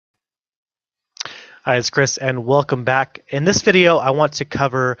Hi, it's Chris, and welcome back. In this video, I want to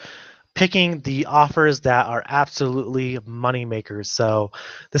cover picking the offers that are absolutely money makers. So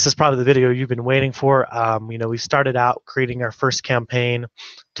this is probably the video you've been waiting for. We started out creating our first campaign,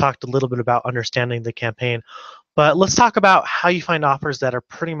 talked a little bit about understanding the campaign, but let's talk about how you find offers that are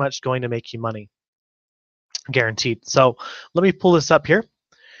pretty much going to make you money, guaranteed. So let me pull this up here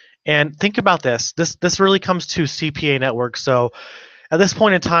and think about this. This really comes to CPA networks. So at this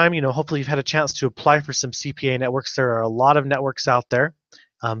point in time, hopefully you've had a chance to apply for some CPA networks. There are a lot of networks out there,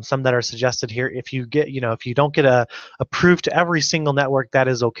 some that are suggested here. If you get, if you don't get approved to every single network, that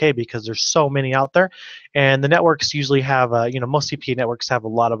is okay because there's so many out there, and the networks usually have, most CPA networks have a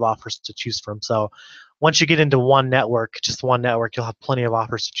lot of offers to choose from. So once you get into one network, just one network, you'll have plenty of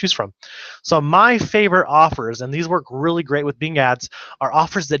offers to choose from. So my favorite offers, and these work really great with Bing ads, are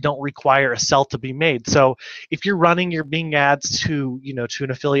offers that don't require a sell to be made. So if you're running your Bing ads to to an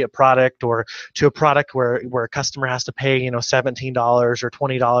affiliate product or to a product where a customer has to pay $17 or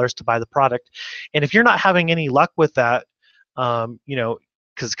 $20 to buy the product, and if you're not having any luck with that,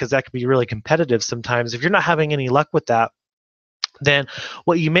 because that could be really competitive sometimes. If you're not having any luck with that, then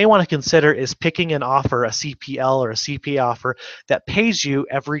what you may want to consider is picking an offer, a CPL or a CPA offer that pays you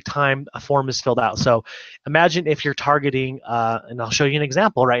every time a form is filled out. So imagine if you're targeting, and I'll show you an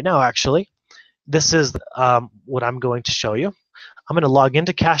example right now actually. This is what I'm going to show you. I'm going to log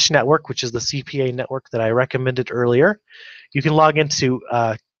into Cash Network, which is the CPA network that I recommended earlier. You can log into,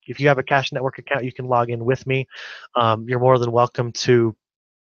 if you have a Cash Network account, you can log in with me. You're more than welcome to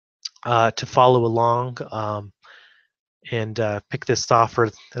follow along and pick this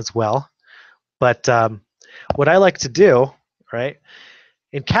offer as well. But what I like to do, right,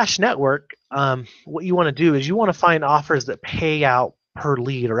 in Cash Network, what you want to do is you want to find offers that pay out per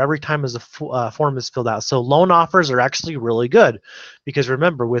lead or every time as a form is filled out. So loan offers are actually really good because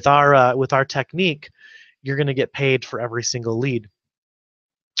remember, with our technique, you're going to get paid for every single lead.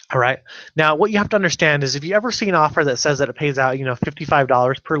 All right. Now, what you have to understand is if you ever see an offer that says that it pays out,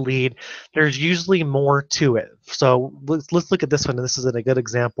 $55 per lead, there's usually more to it. So let's look at this one. And this is a good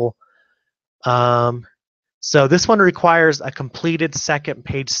example. So this one requires a completed second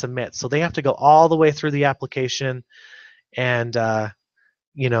page submit. So they have to go all the way through the application, and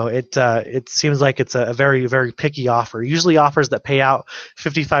it seems like it's a very, very picky offer. Usually offers that pay out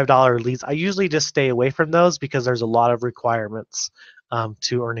 $55 leads, I usually just stay away from those because there's a lot of requirements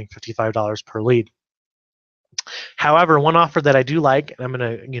to earning $55 per lead. However, one offer that I do like, and I'm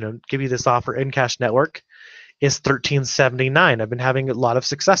going to give you this offer in Cash Network, is $13.79. I've been having a lot of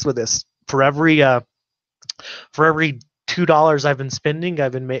success with this. For every $2 I've been spending,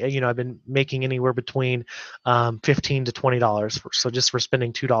 I've been making anywhere between $15 to $20. So just for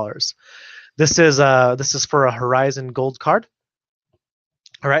spending $2. This is for a Horizon Gold card.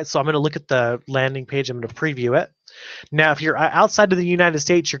 All right, so I'm going to look at the landing page. I'm going to preview it. Now, if you're outside of the United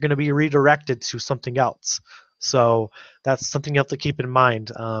States, you're going to be redirected to something else. So that's something you have to keep in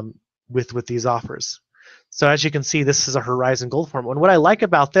mind with these offers. So as you can see, this is a Horizon Gold form. And what I like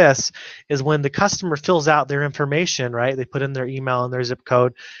about this is when the customer fills out their information, right? They put in their email and their zip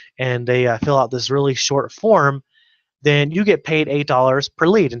code, and they fill out this really short form, then you get paid $8 per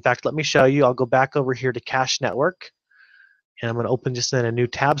lead. In fact, let me show you. I'll go back over here to Cash Network, and I'm going to open just in a new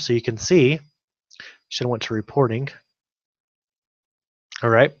tab so you can see. Should have went to reporting. All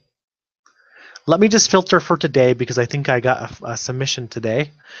right. Let me just filter for today because I think I got a submission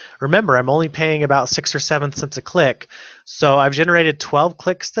today. Remember, I'm only paying about 6 or 7 cents a click. So I've generated 12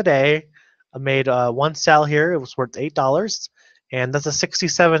 clicks today. I made one sale here. It was worth $8. And that's a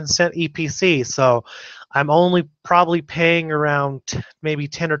 67-cent EPC. So I'm only probably paying around maybe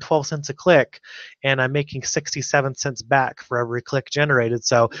 10 or 12 cents a click, and I'm making 67 cents back for every click generated.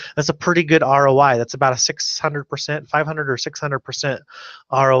 So that's a pretty good ROI. That's about a 600%, 500 or 600%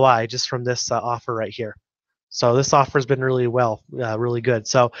 ROI just from this offer right here. So this offer has been really good.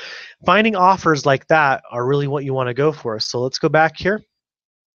 So finding offers like that are really what you want to go for. So let's go back here.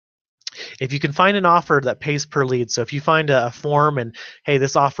 If you can find an offer that pays per lead, so if you find a form and, hey,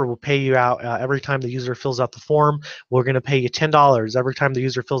 this offer will pay you out every time the user fills out the form, we're going to pay you $10 every time the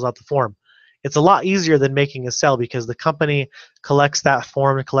user fills out the form. It's a lot easier than making a sale because the company collects that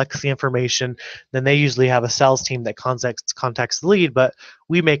form and collects the information. Then they usually have a sales team that contacts the lead, but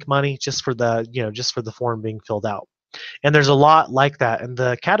we make money just for the form being filled out. And there's a lot like that. And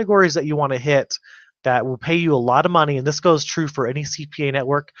the categories that you want to hit that will pay you a lot of money, and this goes true for any CPA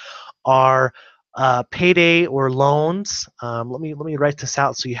network, are payday or loans. Let me write this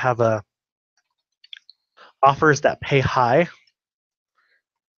out so you have offers that pay high.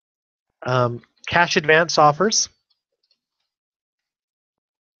 Cash advance offers.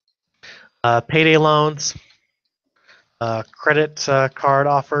 Payday loans, credit card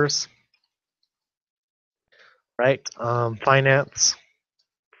offers, right? Finance,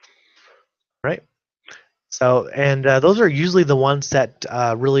 right? So, and those are usually the ones that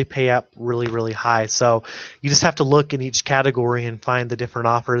really pay up really, really high. So you just have to look in each category and find the different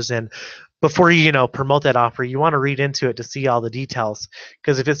offers. And before you promote that offer, you want to read into it to see all the details.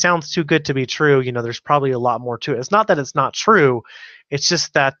 Because if it sounds too good to be true, there's probably a lot more to it. It's not that it's not true. It's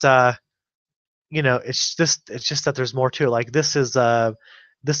just that it's just that there's more to it. Like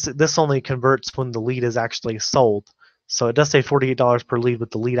this only converts when the lead is actually sold. So it does say $48 per lead,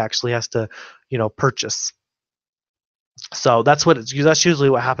 but the lead actually has to purchase. So that's usually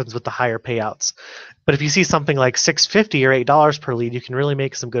what happens with the higher payouts. But if you see something like $6.50 or $8 per lead, you can really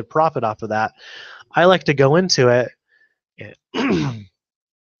make some good profit off of that. I like to go into it, and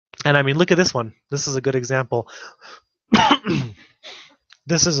I mean, look at this one. This is a good example.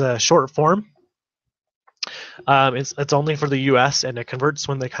 This is a short form. It's only for the U.S. and it converts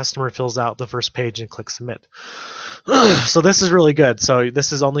when the customer fills out the first page and clicks submit. So this is really good. So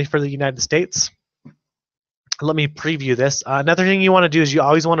this is only for the United States. Let me preview this. Another thing you want to do is you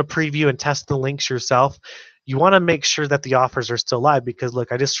always want to preview and test the links yourself. You want to make sure that the offers are still live because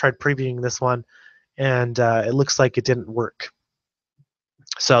look, I just tried previewing this one and it looks like it didn't work.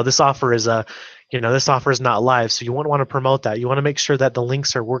 So this offer is this offer is not live. So you won't want to promote that. You want to make sure that the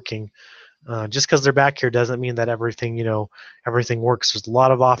links are working. Just because they're back here doesn't mean that everything works. There's a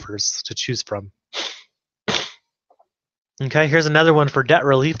lot of offers to choose from. Okay, here's another one for debt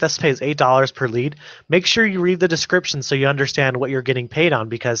relief. This pays $8 per lead. Make sure you read the description so you understand what you're getting paid on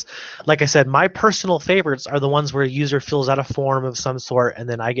because, like I said, my personal favorites are the ones where a user fills out a form of some sort and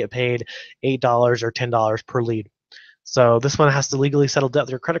then I get paid $8 or $10 per lead. So this one has to legally settle debt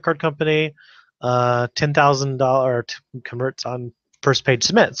with your credit card company. $10,000 converts on first page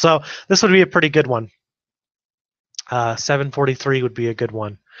submit. So this would be a pretty good one. 743 would be a good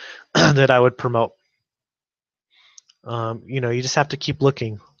one that I would promote. You just have to keep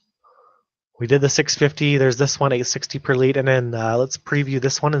looking. We did the 650. There's this one, 860 per lead, and then let's preview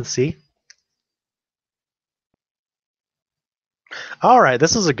this one and see. All right,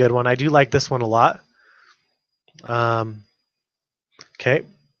 this is a good one. I do like this one a lot. Okay.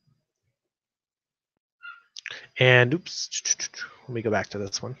 And oops, let me go back to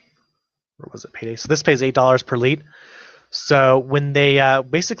this one. Where was it? Payday. So this pays $8 per lead. So when they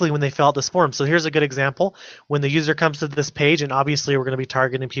basically when they fill out this form, so here's a good example. When the user comes to this page, and obviously we're going to be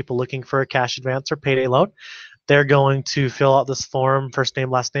targeting people looking for a cash advance or payday loan, they're going to fill out this form, first name,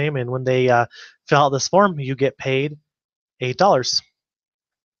 last name, and when they fill out this form, you get paid $8.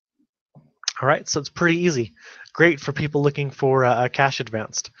 All right, so it's pretty easy. Great for people looking for a cash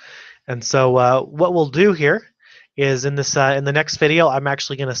advanced. And so what we'll do here is in the next video, I'm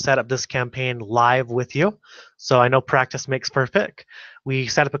actually going to set up this campaign live with you. So I know practice makes perfect. We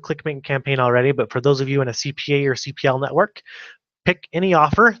set up a ClickBank campaign already, but for those of you in a CPA or CPL network, pick any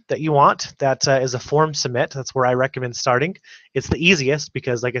offer that you want that is a form submit. That's where I recommend starting. It's the easiest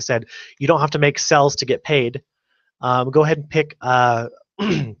because, like I said, you don't have to make sales to get paid. Go ahead and pick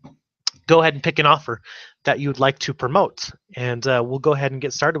go ahead and pick an offer that you'd like to promote, and we'll go ahead and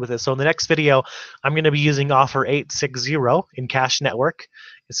get started with it. So in the next video, I'm going to be using offer 860 in Cash Network.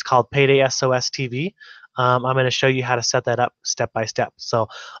 It's called Payday SOS TV. I'm going to show you how to set that up step by step. So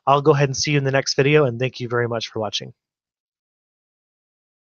I'll go ahead and see you in the next video, and thank you very much for watching.